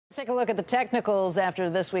Let's take a look at the technicals after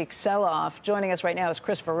this week's sell-off. Joining us right now is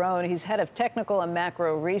Chris Verrone. He's head of technical and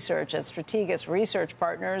macro research at Strategas Research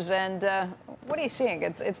Partners. And what are you seeing?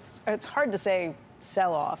 It's hard to say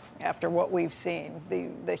sell-off after what we've seen,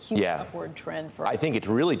 the huge upward trend. I think it's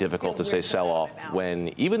really difficult to say sell-off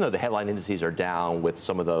when, even though the headline indices are down with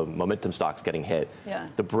some of the momentum stocks getting hit,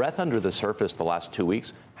 the breadth under the surface the last 2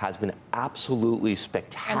 weeks has been absolutely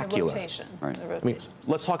spectacular. And the rotation. Right. I mean,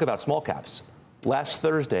 let's talk about small caps. Last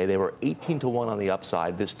Thursday, they were 18-1 on the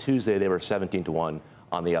upside. This Tuesday, they were 17-1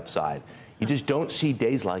 on the upside. You just don't see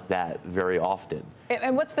days like that very often.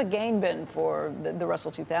 And what's the gain been for the Russell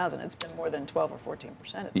 2000? It's been more than 12 or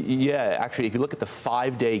 14%. Yeah, actually, if you look at the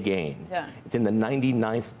 5-day gain, it's in the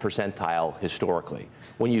 99th percentile historically.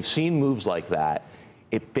 When you've seen moves like that,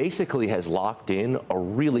 it basically has locked in a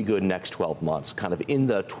really good next 12 months, kind of in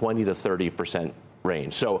the 20 to 30%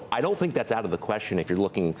 range. So I don't think that's out of the question if you're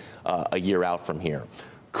looking a year out from here.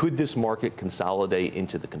 Could this market consolidate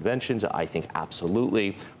into the conventions? I think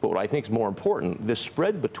absolutely. But what I think is more important, the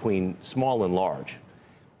spread between small and large,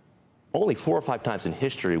 only 4 or 5 times in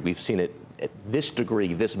history we've seen it at this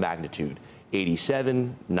degree, this magnitude: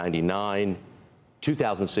 87, 99,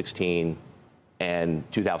 2016,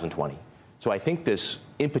 and 2020. So I think this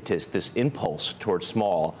impetus, this impulse towards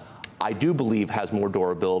small, I do believe has more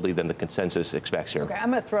durability than the consensus expects here. Okay, I'm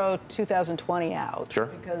going to throw 2020 out. Sure.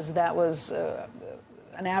 Because that was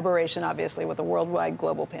an aberration, obviously, with a worldwide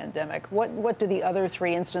global pandemic. What do the other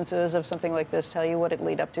 3 instances of something like this tell you? What it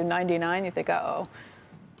lead up to? 99? You think, uh-oh.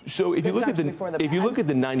 So if you look at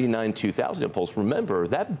the 99-2000 impulse, remember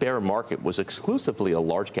that bear market was exclusively a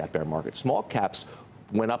large cap bear market. Small caps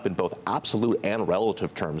went up in both absolute and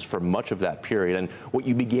relative terms for much of that period. And what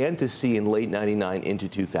you began to see in late 99 into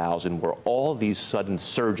 2000 were all these sudden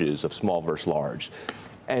surges of small versus large.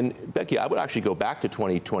 And Becky, I would actually go back to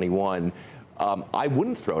 2021. I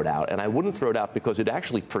wouldn't throw it out, and I wouldn't throw it out because it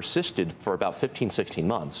actually persisted for about 15, 16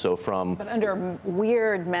 months. So But under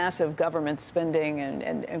weird, massive government spending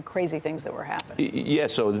and crazy things that were happening. Yeah,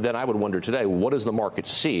 so then I would wonder today, what does the market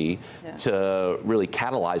see to really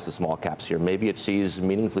catalyze the small caps here? Maybe it sees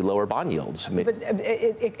meaningfully lower bond yields. But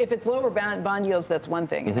if it's lower bond yields, that's one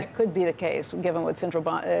thing, and that could be the case, given what central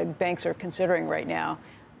banks are considering right now.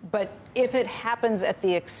 But if it happens at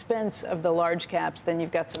the expense of the large caps, then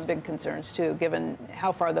you've got some big concerns, too, given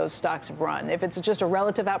how far those stocks have run. If it's just a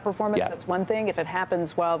relative outperformance, that's one thing. If it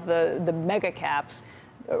happens while the mega caps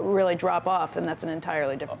really drop off, then that's an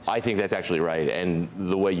entirely different story. I think that's actually right. And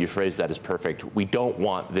the way you phrase that is perfect. We don't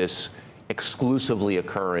want this exclusively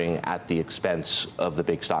occurring at the expense of the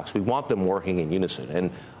big stocks. We want them working in unison. And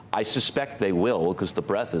I suspect they will, because the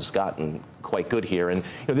breadth has gotten quite good here. And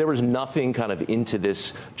there was nothing kind of into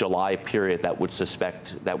this July period that would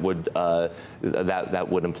that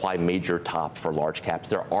would imply major top for large caps.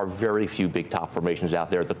 There are very few big top formations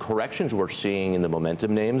out there. The corrections we're seeing in the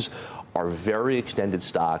momentum names are very extended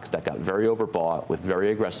stocks that got very overbought with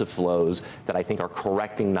very aggressive flows that I think are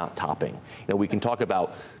correcting, not topping. We can talk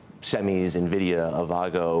about semis, NVIDIA,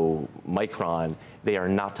 Avago, Micron. They are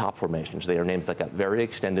not top formations. They are names that got very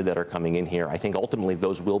extended that are coming in here. I think ultimately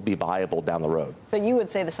those will be viable down the road. So you would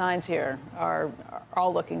say the signs here are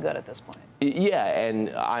all looking good at this point? Yeah,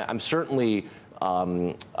 and I'm certainly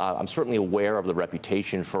aware of the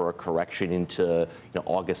reputation for a correction into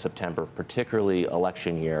August, September, particularly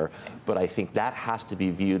election year. But I think that has to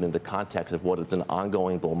be viewed in the context of what is an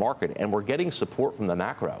ongoing bull market. And we're getting support from the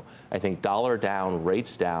macro. I think dollar down,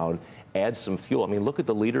 rates down, adds some fuel. I mean, look at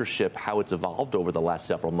the leadership, how it's evolved over the last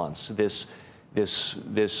several months. This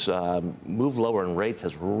move lower in rates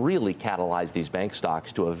has really catalyzed these bank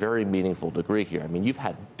stocks to a very meaningful degree here. I mean, you've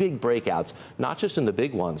had big breakouts, not just in the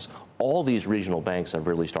big ones. All these regional banks have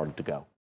really started to go.